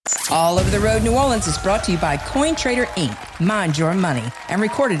All Over the Road New Orleans is brought to you by Coin Trader Inc. Mind your money, and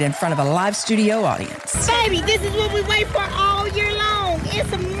recorded in front of a live studio audience. Baby, this is what we wait for all year long. It's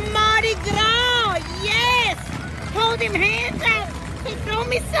Mardi Gras. Yes. Hold them hands out and throw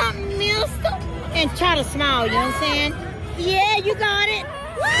me something, mister. And try to smile, you know what I'm saying? Yeah, you got it.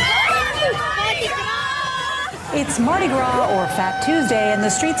 Mardi Gras. It's Mardi Gras or Fat Tuesday, and the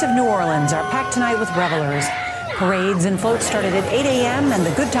streets of New Orleans are packed tonight with revelers. Parades and floats started at 8 a.m., and the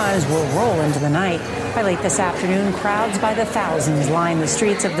good times will roll into the night. By late this afternoon, crowds by the thousands line the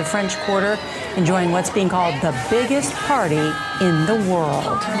streets of the French Quarter, enjoying what's being called the biggest party in the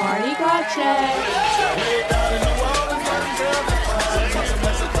world. Mardi Gras check.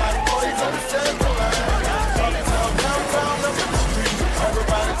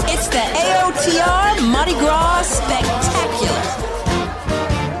 It's the Aotr Mardi Gras Spectacular.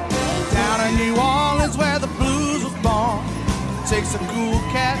 Down in New Orleans where the blues was born, takes a cool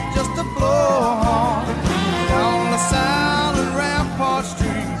cat just to blow a horn. Down the Sound and Rampart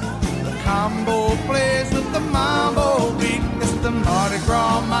Street, the combo plays with the mambo beat. It's the Mardi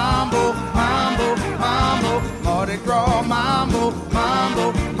Gras mambo, mambo, mambo, Mardi Gras mambo,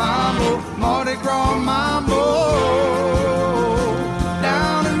 mambo, mambo, Mardi Gras mambo.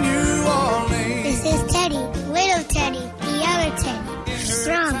 Down in New Orleans. This is Teddy, little Teddy, the other Teddy,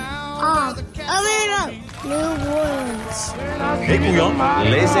 from all over the road, New Orleans. Écoutons,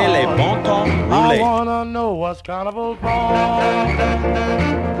 laissez les bons temps rouler. I wanna know what's carnival for.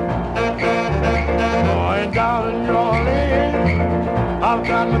 Going down in New Orleans, I've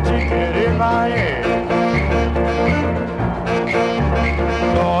got my ticket in my hand.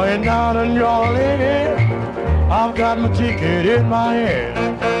 Going down in New Orleans, I've got my ticket in my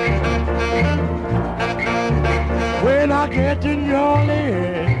hand. When I get to New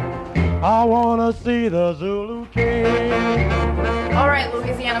Orleans, I wanna see the Zulu King. All right,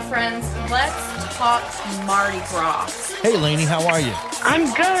 Louisiana friends, let's talk Mardi Gras. Hey, Lanie, how are you?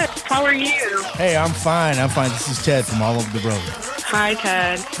 I'm good. How are you? Hey, I'm fine. This is Ted from All Over the Road. Hi,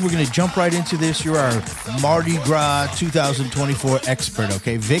 Ted. We're going to jump right into this. You're our Mardi Gras 2024 expert,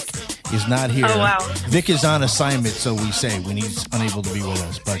 okay? Vic is not here. Oh, wow. Vic is on assignment, so we say, when he's unable to be with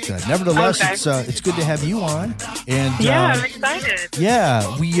us. But nevertheless, okay. It's good to have you on. And yeah, I'm excited.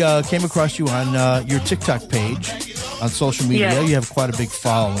 Yeah, we came across you on your TikTok page on social media. Yeah. You have quite a big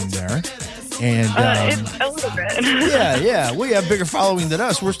following there. And it's a little bit. yeah. We have bigger following than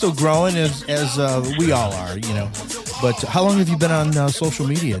us. We're still growing as we all are, you know. But how long have you been on social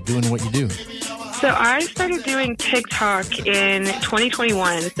media doing what you do? So I started doing TikTok in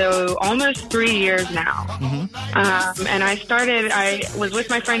 2021, so almost 3 years now. Mm-hmm. And I was with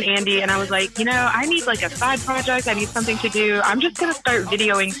my friend Andy, and I was like, I need like a side project. I need something to do. I'm just going to start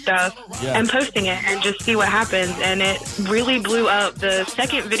videoing stuff and posting it and just see what happens. And it really blew up. The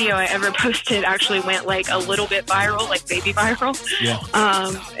second video I ever posted actually went like a little bit viral, like baby viral. Yeah.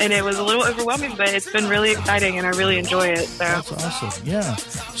 And it was a little overwhelming, but it's been really exciting, and I really enjoy it. So. That's awesome. Yeah.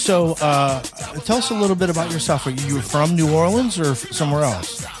 So tell us a little bit about yourself. Are you from New Orleans or somewhere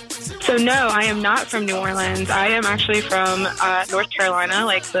else? So no, I am not from New Orleans. I am actually from North Carolina,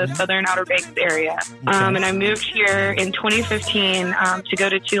 like the southern Outer Banks area. And I moved here in 2015 to go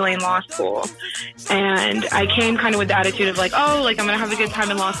to Tulane Law School. And I came kind of with the attitude of like, I'm going to have a good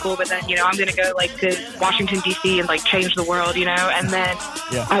time in law school, but then, I'm going to go like to Washington, D.C. and like change the world, And then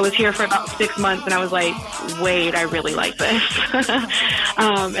I was here for about 6 months and I was like, wait, I really like this.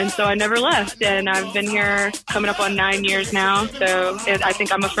 And so I never left. And I've been here coming up on 9 years now. So I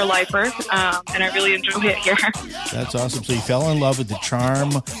think I'm a for lifer. And I really enjoy it here. That's awesome. So you fell in love with the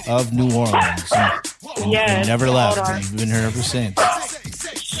charm of New Orleans. Yes. Never left. And you've been here ever since.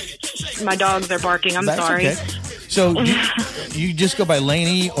 My dogs are barking. I'm sorry. Okay. So you just go by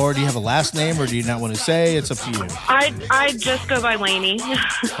Lanie, or do you have a last name, or do you not want to say? It's up to you. I just go by Lanie.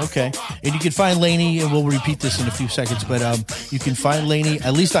 Okay. And you can find Lanie, and we'll repeat this in a few seconds, but you can find Lanie,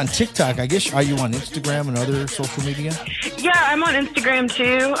 at least on TikTok. I guess, are you on Instagram and other social media? Yeah, I'm on Instagram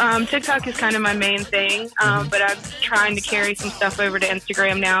too. TikTok is kind of my main thing, but I'm trying to carry some stuff over to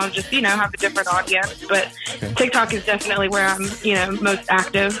Instagram now, just, have a different audience. But TikTok is definitely where I'm, most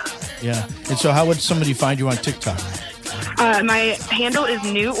active. Yeah. And so how would somebody find you on TikTok? My handle is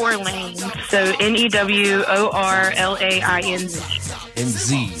New Orleans, so NEWORLAINZ. And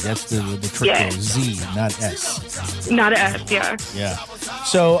Z, that's the trick there. Z, not S. Not an S, yeah. Yeah.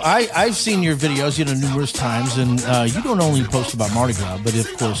 So I've seen your videos, numerous times, and you don't only post about Mardi Gras, but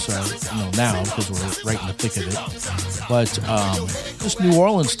of course, now because we're right in the thick of it. But just New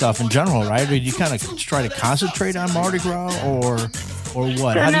Orleans stuff in general, right? Or do you kind of try to concentrate on Mardi Gras, or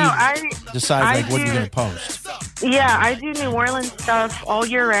what? So How do you decide what you're going to post? Yeah, I do New Orleans stuff all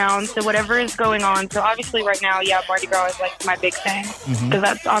year round, so whatever is going on. So obviously right now, Mardi Gras is like my big thing, because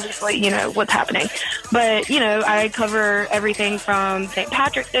that's obviously, what's happening. But, I cover everything from St.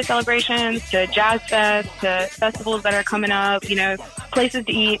 Patrick's Day celebrations to Jazz Fest to festivals that are coming up, places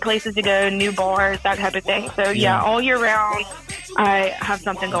to eat, places to go, new bars, that type of thing. So, all year round, I have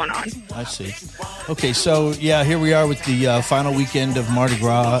something going on. I see. Okay, so, here we are with the final weekend of Mardi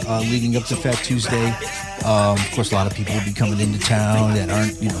Gras leading up to Fat Tuesday. Of course, a lot of people will be coming into town that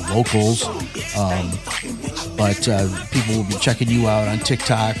aren't, locals. But people will be checking you out on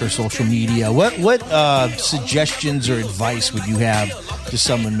TikTok or social media. What suggestions or advice would you have to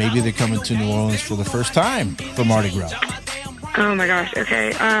someone, maybe they're coming to New Orleans for the first time for Mardi Gras? Oh my gosh,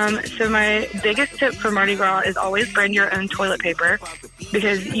 okay. So my biggest tip for Mardi Gras is always bring your own toilet paper,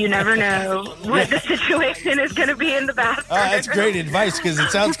 because you never know what the situation is going to be in the bathroom. Oh, that's great advice, because it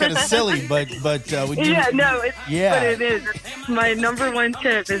sounds kind of silly, but when you... But it is. My number one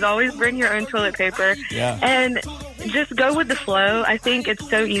tip is always bring your own toilet paper. Yeah. And just go with the flow. I think it's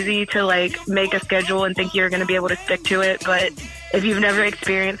so easy to make a schedule and think you're going to be able to stick to it, but if you've never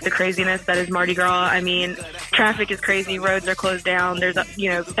experienced the craziness that is Mardi Gras, I mean, traffic is crazy, roads are closed down, there's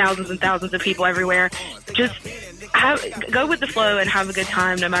thousands and thousands of people everywhere. Just go with the flow and have a good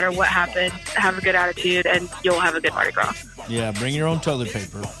time no matter what happens. Have a good attitude and you'll have a good Mardi Gras. Yeah, bring your own toilet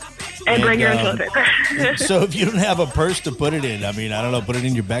paper. And bring your own toilet paper. So if you don't have a purse to put it in, I don't know, put it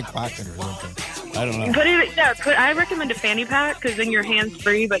in your back pocket or something. I don't know. I recommend a fanny pack, because then your hand's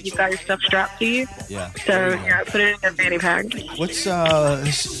free, but you've got your stuff strapped to you. Yeah. So put it in a fanny pack.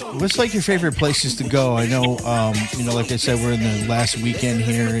 What's like your favorite places to go? I know, like I said, we're in the last weekend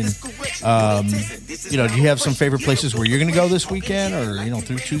here, and do you have some favorite places where you're going to go this weekend, or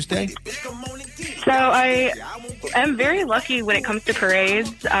through Tuesday? So I am very lucky when it comes to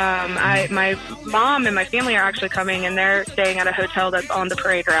parades. My mom and my family are actually coming, and they're staying at a hotel that's on the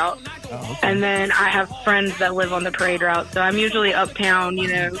parade route. Oh, okay. And then I have friends that live on the parade route, so I'm usually uptown,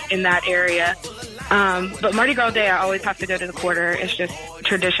 in that area. But Mardi Gras Day, I always have to go to the quarter. It's just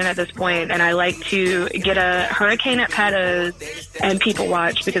tradition at this point, and I like to get a hurricane at Pato's and people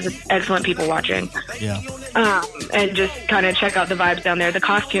watch, because it's excellent people watching. Yeah. And just kind of check out the vibes down there. The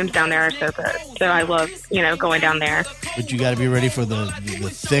costumes down there are so good, so I love going down there. But you got to be ready for the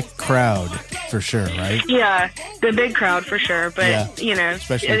thick crowd for sure, right? Yeah, the big crowd for sure. But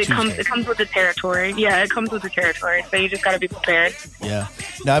especially it comes with the territory. Yeah, it comes with the territory. So you just got to be prepared. Yeah.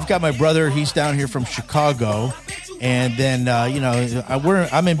 Now I've got my brother. He's down here from Chicago, and then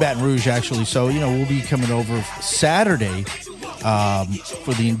I'm in Baton Rouge actually. So we'll be coming over Saturday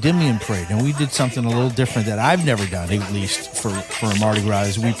for the Endymion Parade, and we did something a little different that I've never done, at least for Mardi Gras.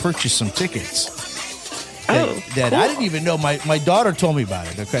 Is we purchased some tickets. That I didn't even know. My daughter told me about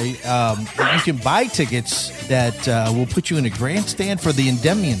it, okay? You can buy tickets that will put you in a grandstand for the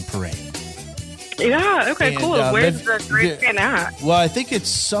Endymion Parade. Yeah, okay, cool. Where's the grandstand at? Well, I think it's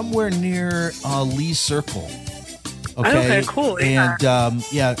somewhere near Lee Circle. Okay, cool. And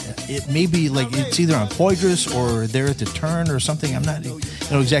it may be it's either on Poydras or there at the turn or something. I'm not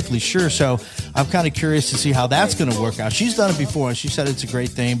exactly sure. So I'm kind of curious to see how that's going to work out. She's done it before, and she said it's a great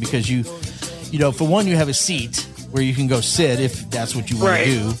thing because for one, you have a seat where you can go sit if that's what you want to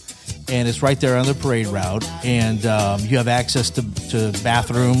do. And it's right there on the parade route. And you have access to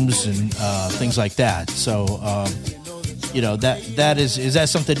bathrooms and things like that. So, that is that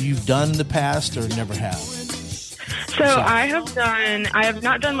something you've done in the past or never have? So I have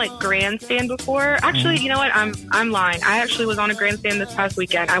not done grandstand before. Actually, you know what? I'm lying. I actually was on a grandstand this past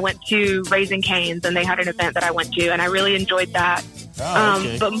weekend. I went to Raising Cane's, and they had an event that I went to, and I really enjoyed that. Oh,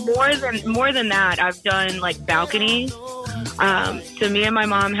 okay. But more than that, I've done balconies. So me and my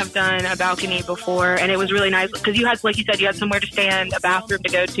mom have done a balcony before, and it was really nice because you had, like you said, you had somewhere to stand, a bathroom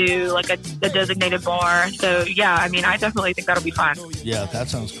to go to, a designated bar. So yeah, I definitely think that'll be fun. Yeah, that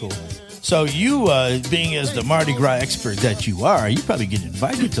sounds cool. So you, being as the Mardi Gras expert that you are, you probably get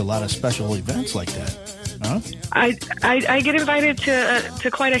invited to a lot of special events like that, huh? I get invited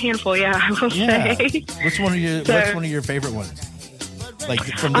to quite a handful. Yeah, I will say. What's one of your favorite ones?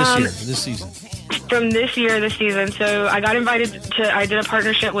 From this season. From this season. So I got invited I did a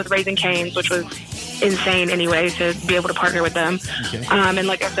partnership with Raising Cane's, which was insane anyway, to be able to partner with them. Okay. And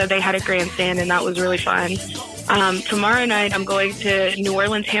like I said, they had a grandstand, and that was really fun. Tomorrow night, I'm going to New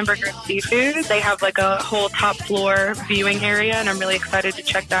Orleans Hamburger and Seafood. They have like a whole top floor viewing area, and I'm really excited to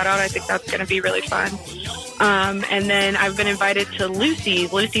check that out. I think that's going to be really fun. And then I've been invited to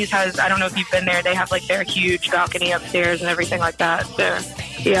Lucy's. Lucy's has, I don't know if you've been there, they have like their huge balcony upstairs and everything like that. So,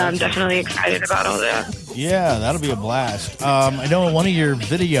 yeah, I'm definitely excited about all that. Yeah, that'll be a blast. I know in one of your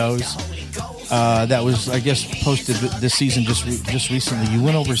videos that was, I guess, posted this season just recently, you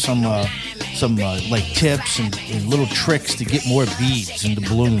went over some like tips and little tricks to get more beads into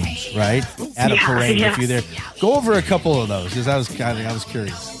balloons, right? At a parade, if you're there. Go over a couple of those, because I was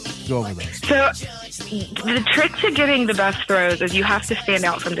curious. Go over those. So the trick to getting the best throws is you have to stand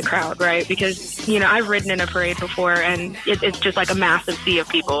out from the crowd, right? Because, you know, I've ridden in a parade before, and it's just like a massive sea of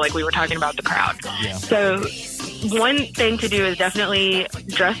people, like we were talking about the crowd. Yeah. So one thing to do is definitely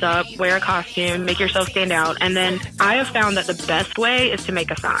dress up, wear a costume, make yourself stand out. And then I have found that the best way is to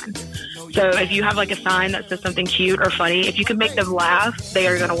make a sign. So if you have like a sign that says something cute or funny, if you can make them laugh, they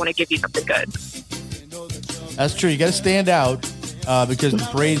are going to want to give you something good. That's true. You got to stand out because the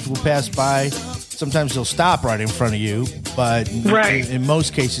parades will pass by. Sometimes they'll stop right in front of you, but in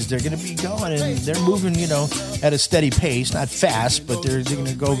most cases they're going to be going and they're moving, you know, at a steady pace, not fast, but they're going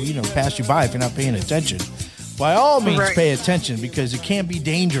to go, you know, pass you by if you're not paying attention. By all means, pay attention because it can be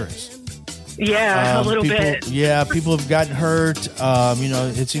dangerous. Yeah, a little bit. Yeah, people have gotten hurt. You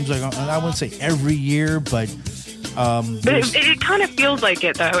know, it seems like, I wouldn't say every year, but it kind of feels like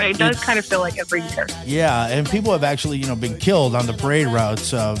it, though. It does kind of feel like every year. Yeah, and people have actually, you know, been killed on the parade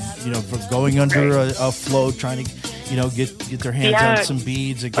routes, you know, for going under a float, trying to, you know, get their hands on some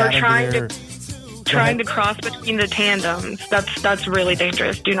beads. Trying to cross between the tandems. That's really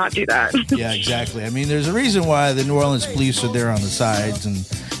dangerous. Do not do that. Yeah, exactly. I mean, there's a reason why the New Orleans police are there on the sides and,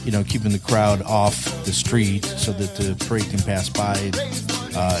 you know, keeping the crowd off the street so that the parade can pass by.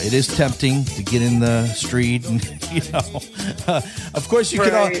 It is tempting to get in the street, and you know, of course, you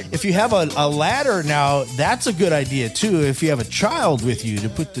can. If you have a ladder now, that's a good idea too. If you have a child with you, to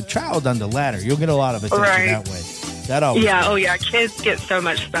put the child on the ladder, you'll get a lot of attention that way. That always. Yeah. Oh yeah. Kids get so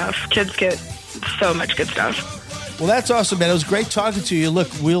much stuff. Kids get so much good stuff. Well, that's awesome, man. It was great talking to you. Look,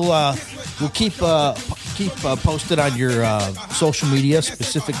 we'll keep posted on your social media,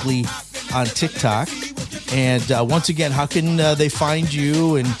 specifically on TikTok. And once again, how can they find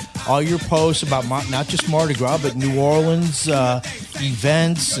you and all your posts about not just Mardi Gras, but New Orleans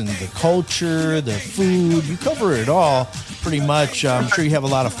events and the culture, the food? You cover it all pretty much. I'm sure you have a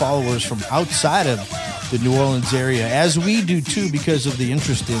lot of followers from outside of the New Orleans area, as we do too, because of the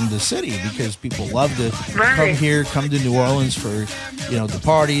interest in the city, because people love to come here, come to New Orleans for, you know, the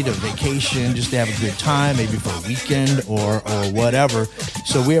party, the vacation, just to have a good time, maybe for a weekend or whatever.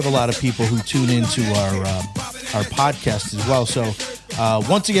 So we have a lot of people who tune into our podcast as well. So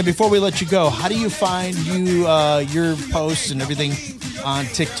once again, before we let you go, how do you find your posts and everything on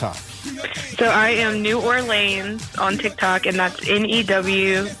TikTok? So I am New Orleans on TikTok, and that's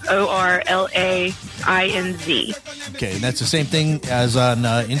NEWORLAINZ. Okay, and that's the same thing as on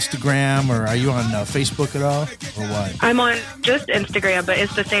Instagram, or are you on Facebook at all, or what? I'm on just Instagram, but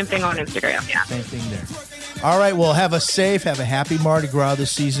it's the same thing on Instagram, yeah. Same thing there. All right, well, have a happy Mardi Gras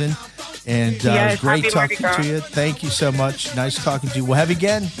this season. And it was great talking to you. Thank you so much. Nice talking to you. We'll have you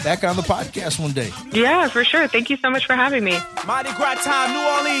again back on the podcast one day. Yeah, for sure. Thank you so much for having me. Mardi Gras time, New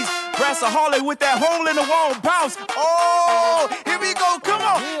Orleans. Brass a Harley with that hole in the wall bounce. Oh, here we go. Come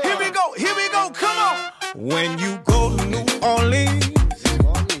on. Here we go. Here we go. Come on. When you go to New Orleans,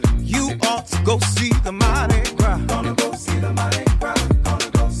 you ought to go see the Mardi Gras. Gonna go see the Mardi Gras. Gonna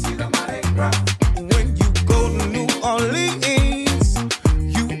go see the Mardi Gras. When you go to New Orleans,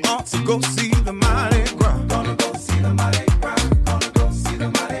 to go see the Mardi Gras. Gonna go see the Mardi Gras. Gonna go see the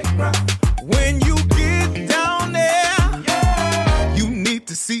Mardi Gras. When you get down there, you need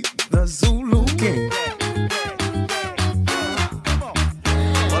to see the Zulu King.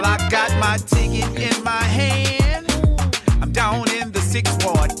 Well, I got my ticket in my hand. I'm down in the 6th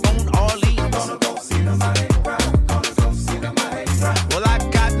Ward on Orleans. Gonna go see the Mardi Gras. Gonna go see the Mardi Gras. Well, I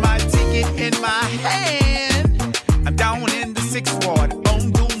got my ticket in my hand. I'm down in the 6th Ward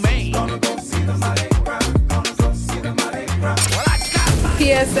on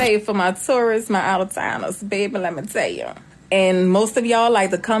PSA for my tourists, my out-of-towners. Baby, let me tell you. And most of y'all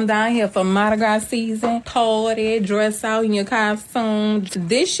like to come down here for Mardi Gras season, party, dress out in your costume.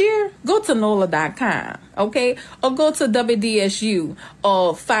 This year, go to NOLA.com. okay? Or go to WDSU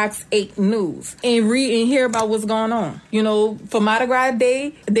or Fox 8 News and read and hear about what's going on. You know, for Mardi Gras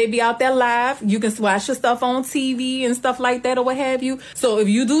Day, they be out there live. You can watch your stuff on TV and stuff like that or what have you. So if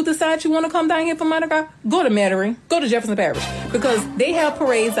you do decide you want to come down here for Mardi Gras, go to Metairie, go to Jefferson Parish, because they have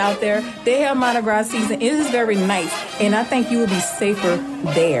parades out there. They have Mardi Gras season. It is very nice, and I think you will be safer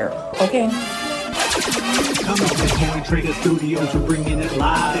there, okay? Come on, the Coin Trader Studios, we're bringing it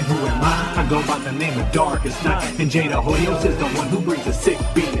live. And who am I? I go by the name of Darkest Night. And Jada Hoyos is the one who brings a sick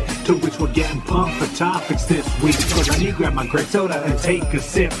beat, to which we're getting pumped for topics this week. So I need to grab my grape soda and take a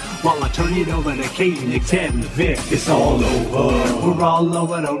sip, while I turn it over to Katie, Nick, Ted, and Vic. It's all over. We're all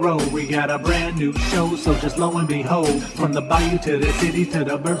over the road. We got a brand new show, so just lo and behold, from the bayou to the cities to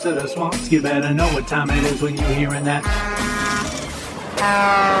the burbs to the swamps, you better know what time it is when you're hearing that.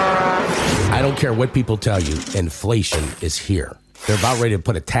 I don't care what people tell you, inflation is here. They're about ready to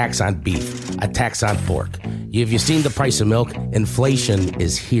put a tax on beef, a tax on pork. Have you seen the price of milk? Inflation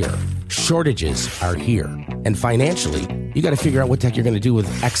is here. Shortages are here. And financially, you got to figure out what the heck you're going to do with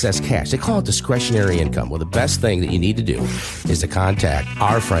excess cash. They call it discretionary income. Well, the best thing that you need to do is to contact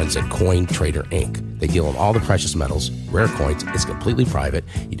our friends at Coin Trader Inc. They deal in all the precious metals, rare coins. It's completely private.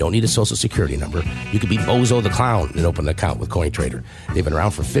 You don't need a social security number. You could be Bozo the Clown and open an account with Coin Trader. They've been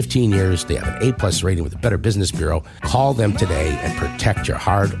around for 15 years. They have an A+ rating with the Better Business Bureau. Call them today and protect your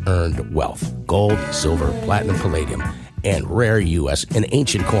hard-earned wealth. Gold, silver, platinum, palladium, and rare U.S. and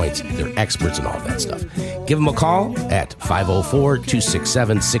ancient coins. They're experts in all that stuff. Give them a call at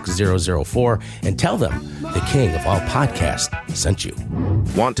 504-267-6004 and tell them the king of all podcasts sent you.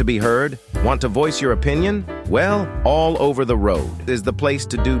 Want to be heard? Want to voice your opinion? Well, All Over the Road is the place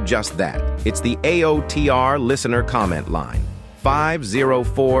to do just that. It's the Aotr listener comment line,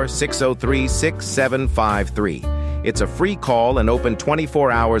 504-603-6753. It's a free call and open 24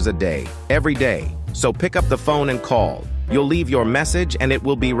 hours a day, every day. So pick up the phone and call. You'll leave your message and it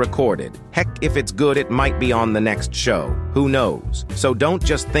will be recorded. Heck, if it's good, it might be on the next show. Who knows? So don't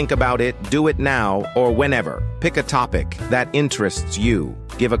just think about it, do it now or whenever. Pick a topic that interests you.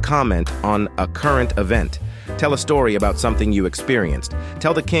 Give a comment on a current event. Tell a story about something you experienced.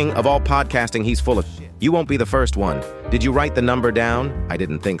 Tell the king of all podcasting he's full of shit. You won't be the first one. Did you write the number down? I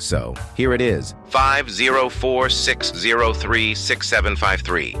didn't think so. Here it is.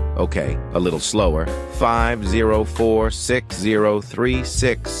 504-603-6753. Okay, a little slower.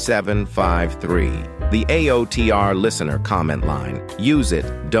 504-603-6753. The Aotr listener comment line. Use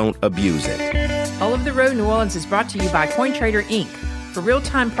it, don't abuse it. All Over the Road New Orleans is brought to you by Coin Trader Inc. For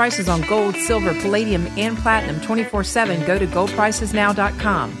real-time prices on gold, silver, palladium, and platinum 24/7, go to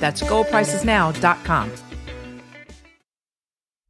goldpricesnow.com. That's goldpricesnow.com.